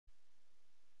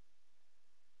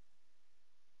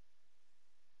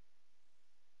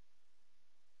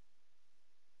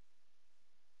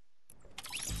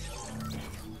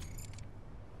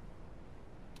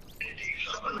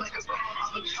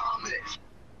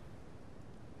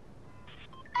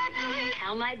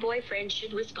how my boyfriend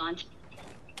should respond.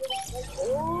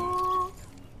 Oh.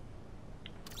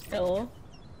 Hello.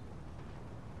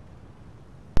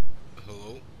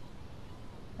 Hello?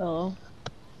 Hello.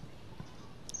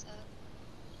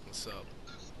 What's up?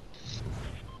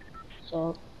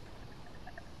 So.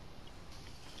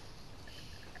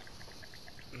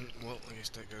 Well, I guess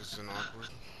that goes in awkward.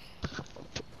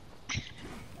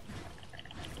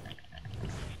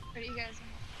 Where do you guys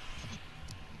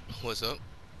What's up?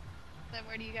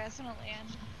 where do you guys want to land?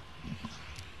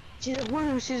 She's a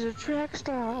winner, she's a track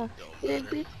star. Don't That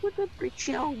matter. bitch with a bitch,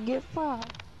 she don't get fired.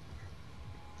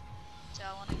 Do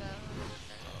y'all want to go?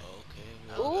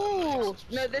 Okay, we all got Ooh, mics.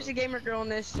 no, there's a gamer girl in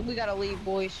this. We gotta leave,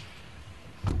 boys.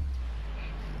 Alright,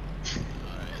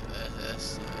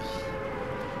 that's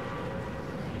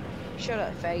Shut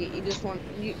up, faggot. You just want,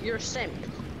 you're a simp.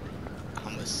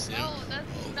 I'm a simp. No,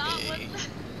 that's not what. Okay.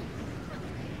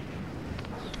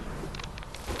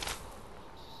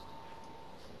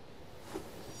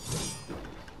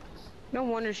 No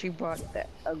wonder she brought that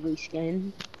ugly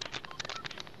skin.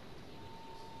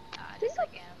 I just like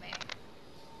anime.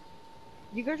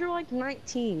 You guys are like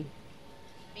 19.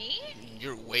 Me?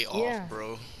 You're way Yeah. off,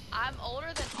 bro. I'm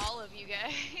older than all of you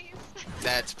guys.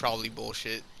 That's probably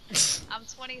bullshit. I'm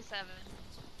 27.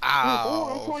 Ow,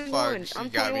 I'm 21. fuck, she I'm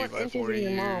got me 21 by inches 4 in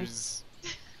your mom. years.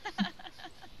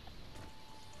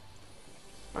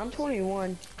 I'm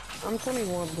 21. I'm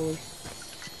 21, boys.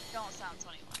 Don't sound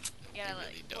 21. You gotta You like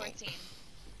really don't. 14.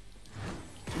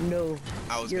 No.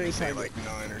 I was You're gonna say retarded. like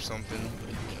 9 or something, but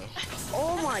you know.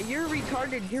 Oh my, you're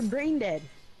retarded. You're brain dead.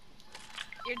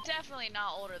 You're definitely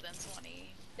not older than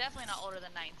 20. Definitely not older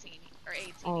than 19 or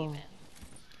 18 Oh. even.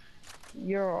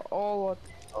 You're all.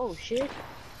 Oh shit.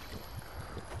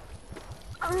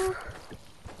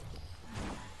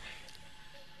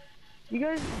 You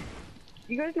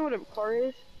guys know what a car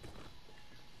is?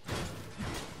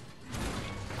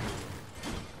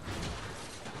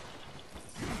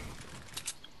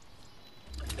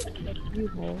 You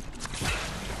hole.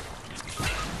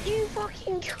 You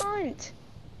fucking cunt!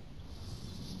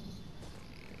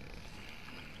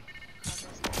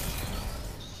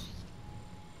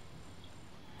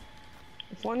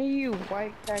 If one of you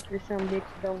white cracker some bitch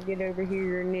don't get over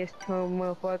here in this come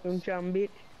motherfucking some bitch.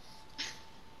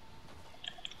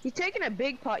 He's taking a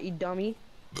big pot, you dummy.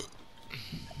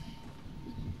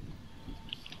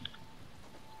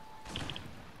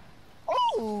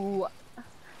 Oh!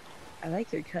 I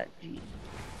like your cut, G.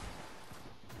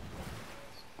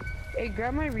 Hey,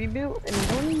 grab my rebuild and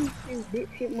one of you two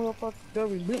dipshit motherfuckers go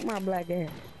reboot my black ass.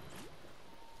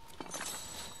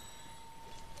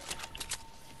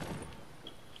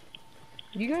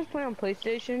 You guys play on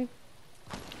PlayStation?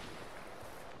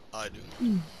 I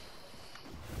do.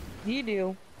 You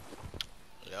do.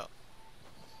 Yeah.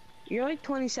 You're like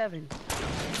 27.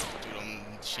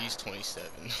 Dude, she's 27.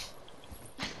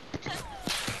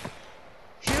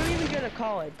 She don't even go to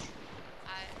college.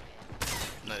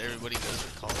 Not everybody goes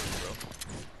to college, bro.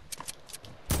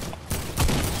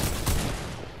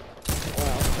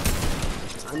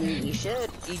 Well, I mean, you should,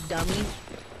 you dummy.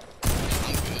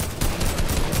 I'm good. I'm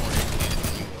more educated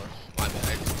than you are. My bad,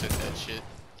 I just took that shit.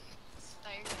 No,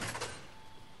 you're good.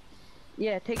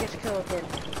 Yeah, take his kill again.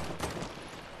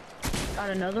 Got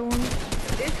another one?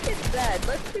 This kid's bad.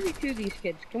 Let's 2v2 these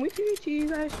kids. Can we 2v2 you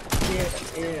guys?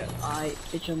 Yeah,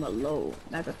 bitch, I'm a low.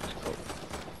 Back up the scope.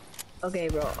 Okay,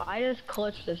 bro, I just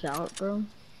clutched this out, bro.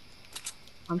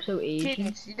 I'm so Asian.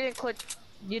 Kids, you didn't clutch.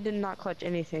 You did not clutch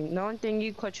anything. The only thing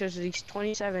you clutched was these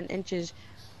 27 inches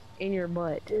in your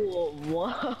butt. Whoa,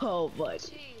 whoa, but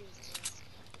Jesus.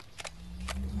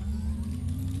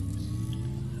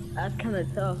 that's kind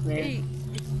of tough, man. Hey,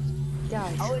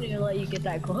 guys. I wouldn't even let you get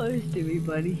that close to me,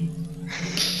 buddy.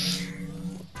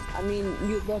 I mean,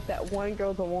 you left that one girl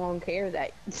with the long hair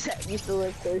that used to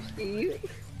live close to you.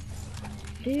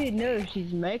 Dude, no,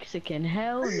 she's Mexican.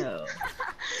 Hell no.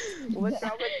 What's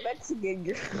wrong with Mexican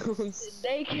girls?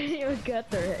 They can't even cut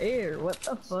their hair. What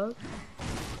the fuck?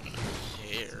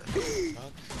 Hair.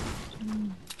 Fuck.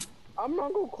 I'm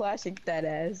not gonna classic that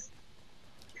ass.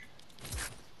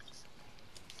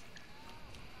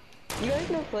 You guys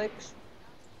know Flicks?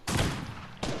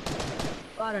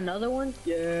 Got another one?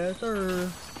 Yes, sir.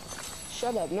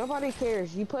 Shut up. Nobody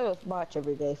cares. You play with bots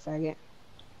every day, faggot.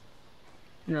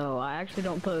 No, I actually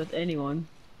don't play with anyone.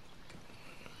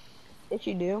 Yes,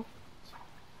 you do.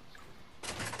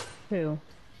 Who?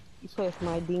 You play with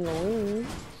my ding-a-ling.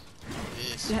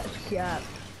 This. That's cap.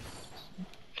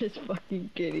 Just fucking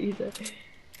kidding.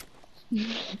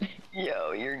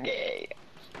 Yo, you're gay.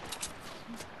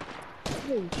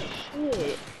 Oh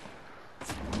shit.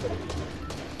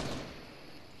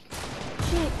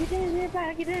 Shit, Get down,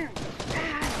 everybody, get down.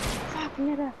 Ah, fuck,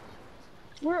 nigga.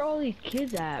 Where are all these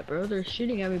kids at, bro? They're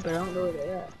shooting at me, but I don't know where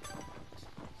they're at.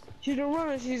 She's a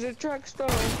runner, she's a track star.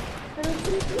 Get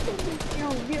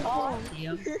Oh, home.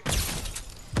 yeah.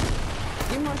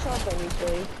 Give my shot at me,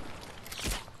 please.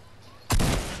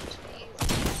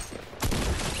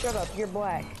 Shut up, you're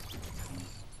black.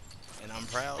 And I'm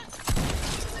proud.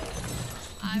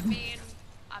 I mean,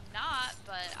 I'm not,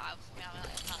 but I'm not.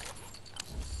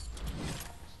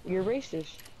 You're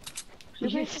racist. You're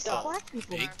You racist to stop. black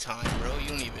people. Big time, bro. You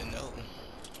don't even know.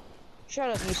 Shut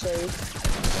up, you slave.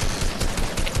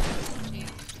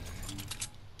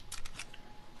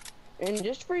 And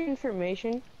just for your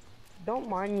information, don't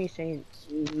mind me saying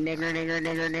nigger, nigger,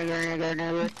 nigger, nigger, nigger,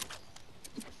 nigger.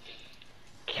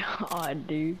 God,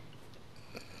 dude.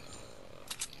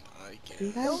 I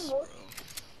guess, bro.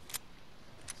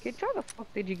 Kid, how the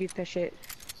fuck did you get that shit?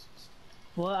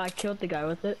 What? I killed the guy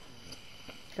with it.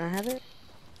 Can I have it?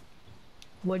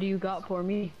 What do you got for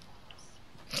me?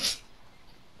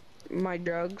 My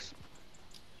drugs.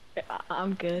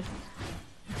 I'm good.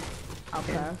 I'll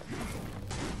pass.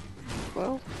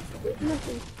 Well,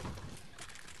 nothing.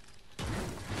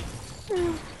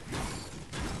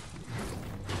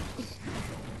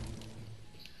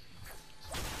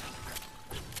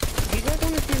 You guys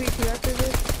want to see me too after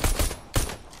this?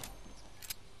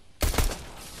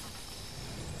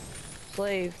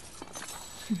 Slave.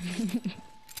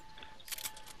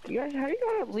 You guys, how do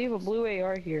you gotta leave a blue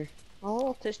AR here? How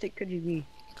autistic could you be?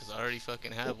 Cause I already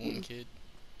fucking have one, kid.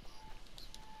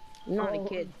 I'm not Oh. a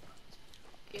kid.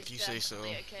 He's You say so.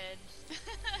 definitely a kid.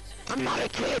 I'm not a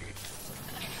kid!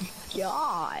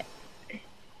 God.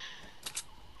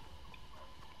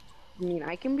 I mean,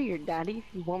 I can be your daddy if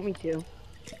you want me to.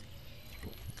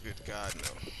 Good God,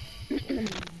 no.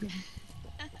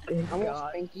 I won't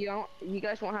spank you. You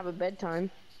guys won't have a bedtime.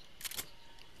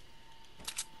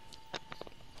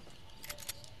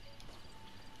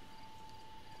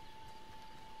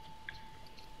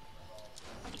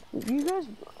 You guys,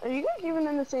 are you guys even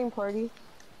in the same party?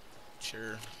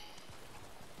 Sure.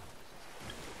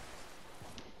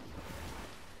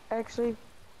 Actually,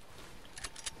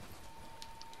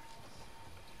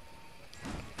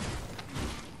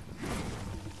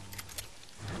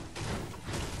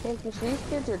 Kansas, these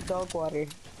kids are dog water.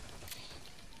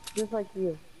 Just like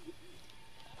you.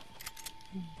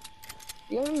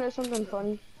 You guys know something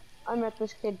funny? I met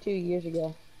this kid 2 years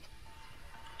ago.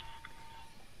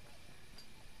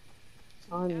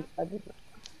 I hit,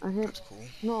 That's cool.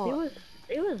 no,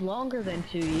 It was longer than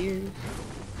 2 years.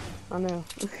 I know.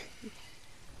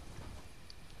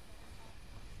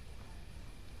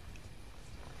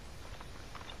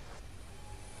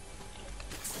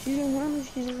 She's a woman,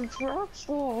 she's a rock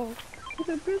star. She's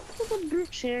a big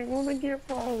bitch here, wanna get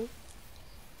followed.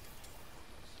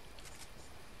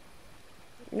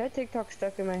 That TikTok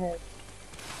stuck in my head.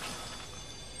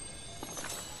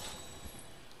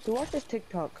 So watch this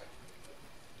TikTok.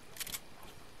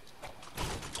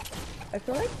 I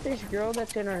feel like this girl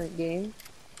that's in our game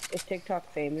is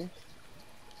TikTok famous.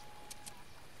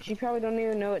 She probably don't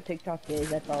even know what TikTok is,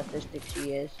 that's how autistic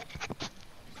she is.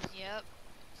 Yep.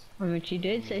 I mean, she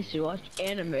did say she watched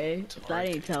anime. But that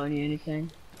ain't telling you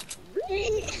anything.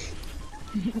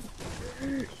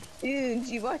 Dude,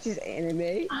 she watches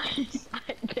anime.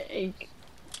 I think.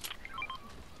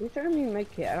 You're trying to be my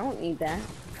kid, I don't need that.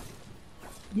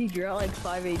 You're at like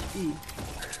 5 HP.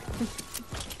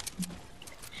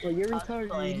 Well, you're That's retarded.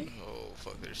 fine. Oh,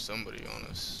 fuck, there's somebody on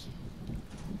us.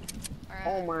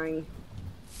 Oh my.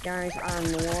 Guys, I'm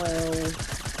loyal,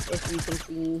 if you can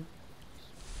see.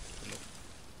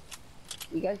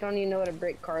 You guys don't even know what a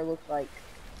brick car looks like.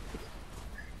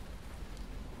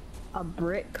 A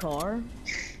brick car?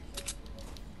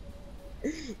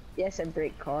 Yes, a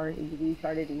brick car, you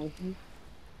retarded monkey.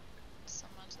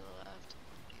 Someone to the left.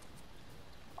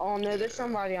 Oh no, there's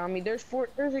somebody on me. There's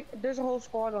a whole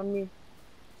squad on me.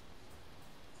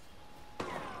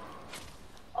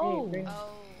 Oh, Hey, Oh.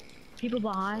 people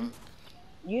behind.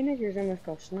 you niggas almost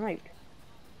got sniped.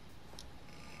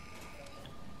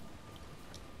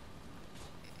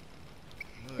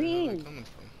 Where the hell are they Bean. coming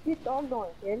from? You dog going,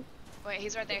 kid. Wait,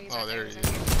 he's right there. He's Oh, right there there. he He's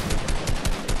is.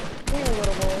 right Here,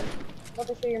 little boy. About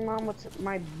to show your mom what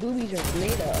my boobies are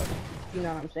made of. You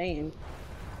know what I'm saying?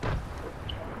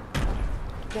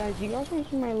 Guys, you guys want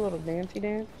to see my little dancey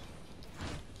dance?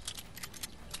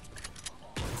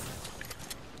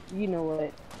 You know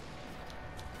what?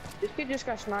 This kid just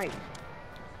got sniped.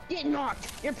 Get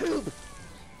knocked! You're poop!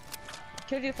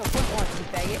 Killed you for foot once, you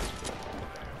faggot.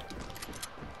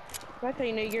 That's how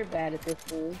you know you're bad at this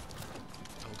fool.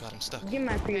 Oh, God, I'm stuck. Get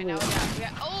my free Okay, now loot. we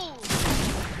got. Oh!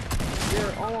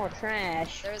 You're all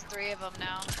trash. There's 3 of them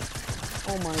now.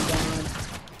 Oh my god.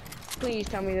 Please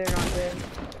tell me they're not good.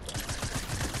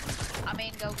 I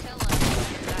mean, go kill them.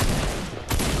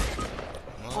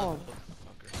 Oh.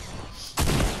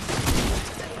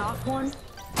 Top one?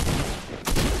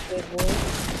 Good boy.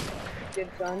 Good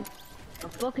son. The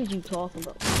fuck is you talking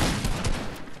about?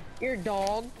 You're a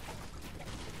dog.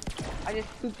 I just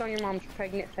pooped on your mom's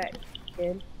pregnant fat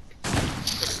kid.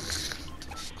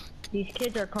 These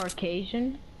kids are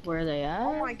Caucasian. Where are they at?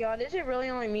 Oh my god, is it really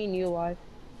only me and you alive?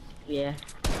 Yeah.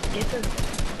 Get the.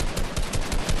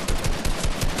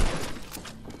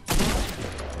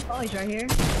 Oh, he's right here.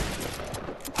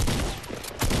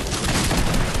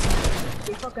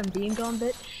 You fucking beam gun,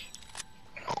 bitch.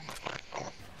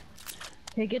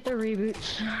 Hey, get the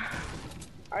reboots. I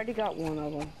already got one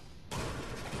of them.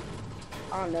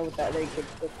 I don't know what that other kid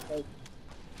looks like.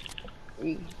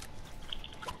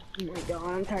 Oh my god,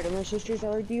 I'm tired of my sister's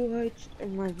LED lights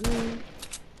in my room.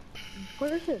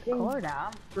 Where's his card at?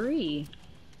 I'm free.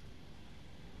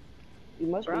 You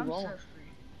must Bro, be I'm so wrong.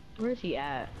 free. Where's he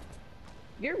at?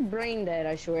 You're brain dead,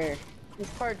 I swear. His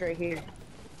card's right here.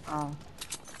 Oh.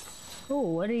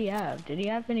 Cool, what did he have? Did he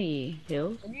have any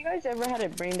pills? Have you guys ever had a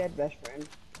brain dead best friend?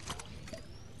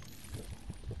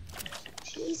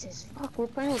 Jesus, fuck, we're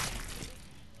playing with...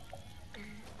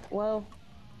 Well,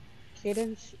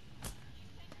 kittens.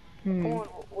 Come on,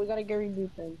 we gotta get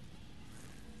rebooted.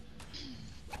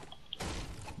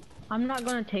 I'm not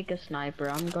gonna take a sniper,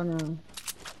 I'm gonna...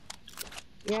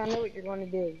 Yeah, I know what you're gonna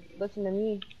do. Listen to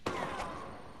me.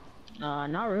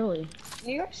 Not really.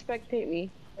 You gotta spectate me.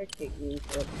 Spectate me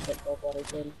for what I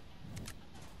did.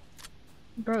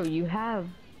 Bro, you have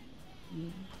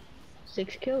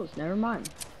 6 kills, never mind.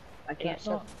 I can't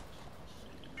Yeah,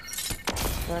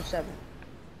 talk. 7.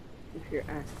 If you're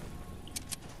asking.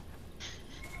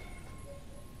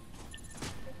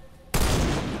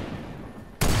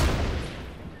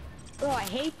 Bro, I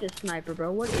hate this sniper,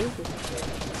 bro. What is this?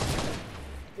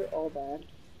 You're all bad.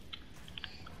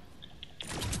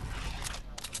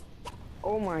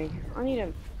 Oh my, I need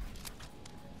a...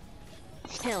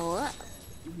 Hell up.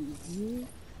 Give me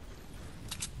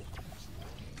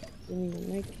the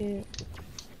medkit.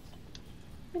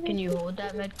 Can you hold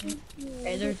that medkit?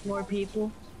 Hey, there's more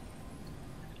people.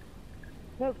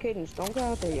 No, Cadence, don't go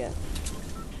out there yet.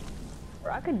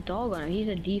 Bro, I could dog on him. He's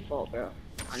a default, bro.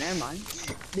 Oh, never mind.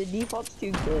 The default's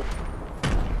too good.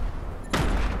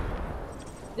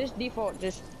 This default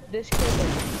just... This killed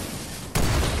him.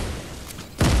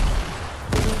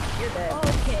 You're dead.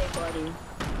 Okay, buddy.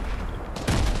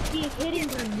 He's hitting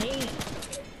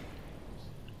grenades.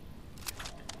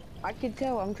 I could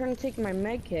tell. I'm trying to take my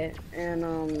med kit,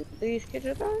 and these kids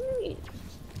are throwing me.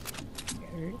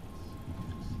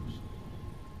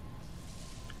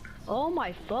 Oh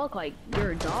my fuck, like,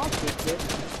 you're adopted, dude.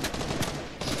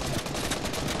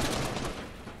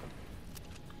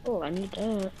 Oh, I need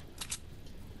that.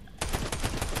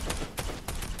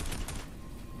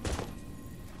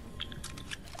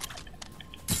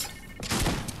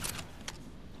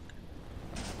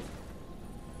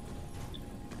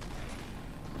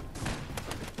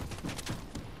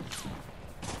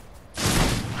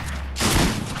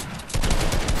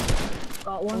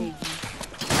 Got one.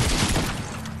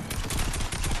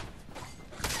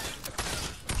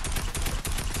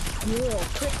 You little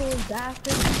prickly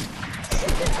bastard.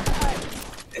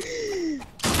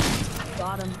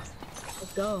 Got him.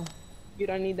 Let's go. You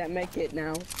don't need that med kit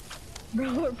now.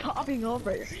 Bro, we're popping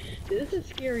over. This is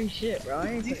scary shit, bro. I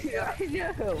ain't I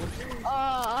know.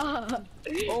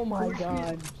 Oh my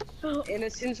god. And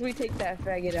as soon as we take that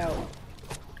faggot out.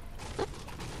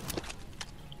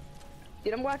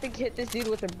 Dude, I'm about to hit this dude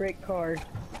with a brick car.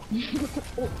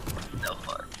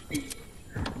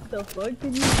 The fuck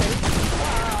did you say?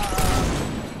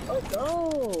 Oh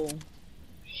no!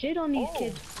 Shit on these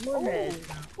kids' forehead.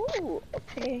 Ooh,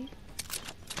 okay.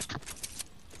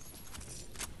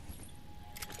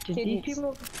 Dude, these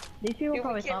people Dude,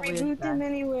 probably we can't thought we reboot were them bad.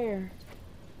 anywhere.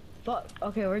 Fuck.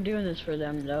 Okay, we're doing this for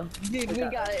them though. Dude, we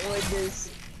got it with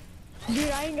this. Dude,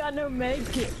 I ain't got no med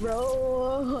kit,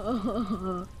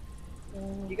 bro.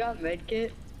 You got med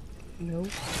kit? No.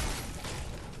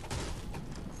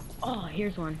 Oh,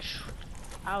 here's one.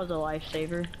 I was a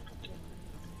lifesaver.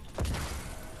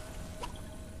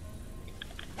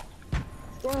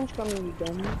 Storm's coming, you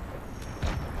dummy.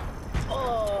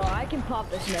 Oh, I can pop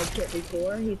this med kit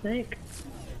before, you think?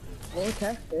 We'll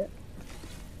test it.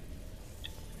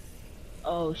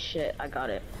 Oh shit, I got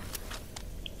it.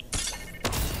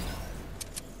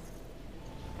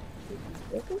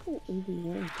 This is an easy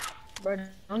win. Bro,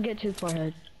 don't get too far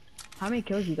ahead. How many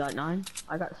kills you got? 9?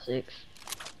 I got 6.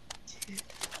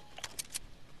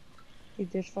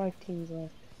 Dude, there's 5 teams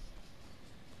left.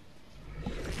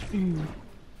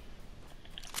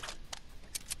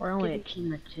 We're only a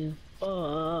team or two.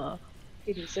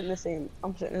 Dude, you sit in the sand.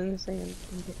 I'm sitting in the sand.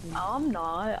 I'm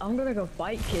not. I'm gonna go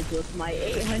fight kids with my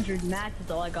 800 mats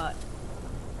is all I got.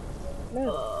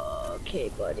 No. Okay,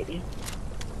 buddy.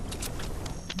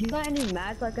 Do you got any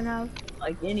mats I can have?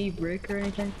 Like any brick or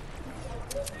anything?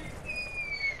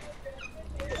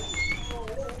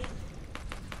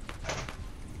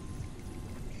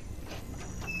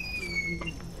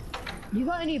 You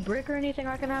got any brick or anything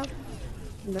I can have?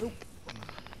 Nope.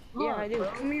 Yeah, I do.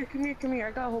 Come here, come here, come here.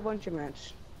 I got a whole bunch of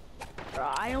mats.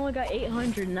 I only got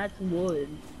 800 and that's wood.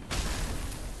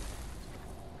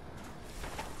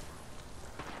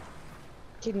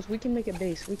 Kittens, we can make a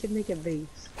base. We can make a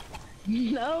base.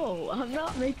 No, I'm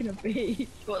not making a base.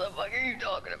 What the fuck are you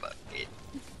talking about, kid?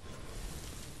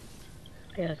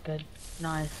 Yeah, that's good.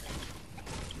 Nice.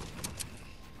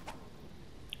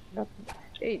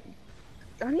 Hey,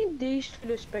 I need these two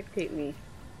to spectate me.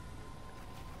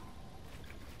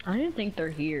 I didn't think they're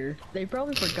here. They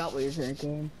probably forgot we was in a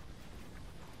game.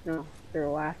 No, they're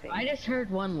laughing. I just heard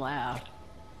one laugh.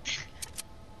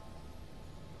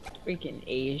 Freaking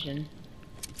Asian.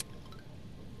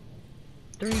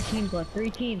 3 teams left. 3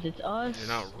 teams. It's us. You're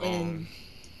not wrong.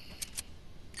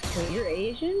 So you're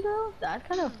Asian, bro? That's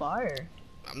kind of fire.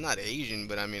 I'm not Asian,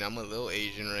 but I mean, I'm a little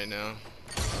Asian right now.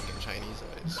 Fucking Chinese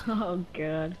eyes. Oh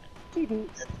god.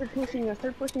 They're pushing us.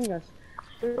 They're pushing us.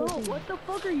 Bro, what the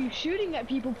fuck are you shooting at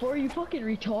people for? You fucking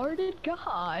retarded?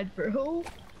 God, bro.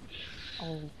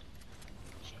 Oh.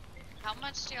 How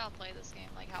much do y'all play this game?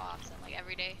 Like how often? Like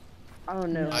every day? I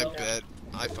don't know. I bet.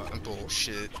 I fucking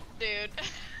bullshit. Dude.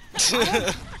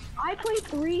 I play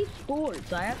 3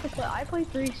 sports. I play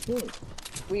 3 sports.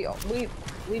 We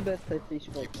both play 3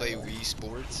 sports. You play Wii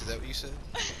Sports? Is that what you said?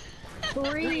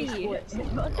 3 sports. Oh,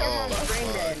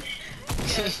 fuck.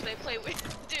 Yes, they play with.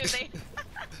 Dude, they.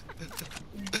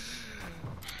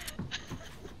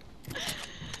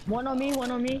 One on me,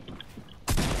 one on me.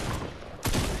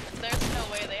 There's no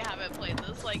way they haven't played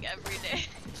this like every day.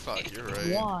 Fuck, you're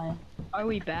right. Why? Are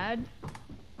we bad?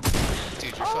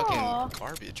 Dude, you're fucking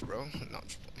garbage, bro. No, I'm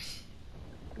just playing.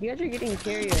 You guys are getting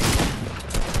carried.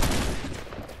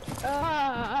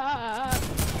 Yeah,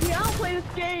 I don't play this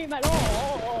game at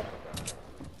all.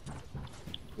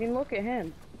 I mean, look at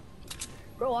him.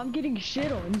 Bro, I'm getting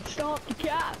shit on. Stop the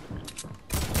cap.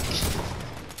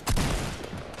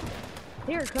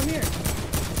 Here, come here.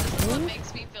 This is what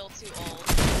makes me feel too old.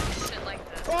 Shit like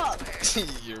this. I Fuck. swear.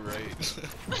 You're right.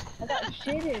 I got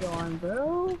shitted on,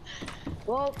 bro.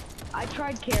 Well, I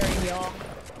tried carrying y'all.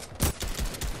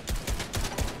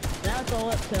 Now it's all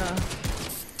up to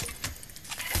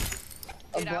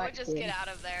Dude, I would just get out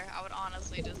of there. I would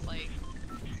honestly just like.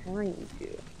 Trying to.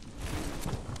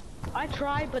 I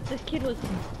tried, but this kid was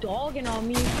dogging on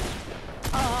me.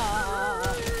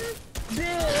 Dude!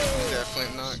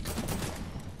 Definitely not.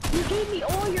 You gave me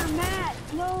all your mats!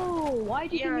 No!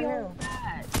 Why'd you give me all your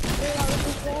mats? Dude, I was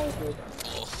excited.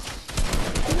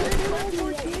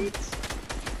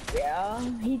 Yeah,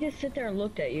 he just sit there and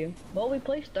looked at you. Well, we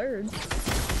placed 3rd. I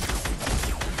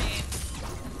mean,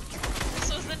 this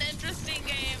was an interesting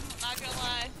game. Not gonna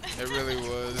lie. It really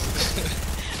was.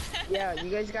 Yeah, you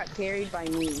guys got carried by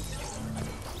me.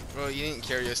 Bro, you didn't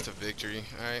carry us to victory.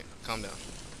 Alright, calm down.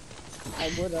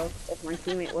 I would've if my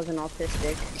teammate wasn't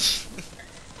autistic.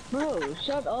 Bro,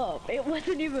 shut up. It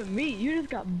wasn't even me. You just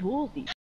got bullied.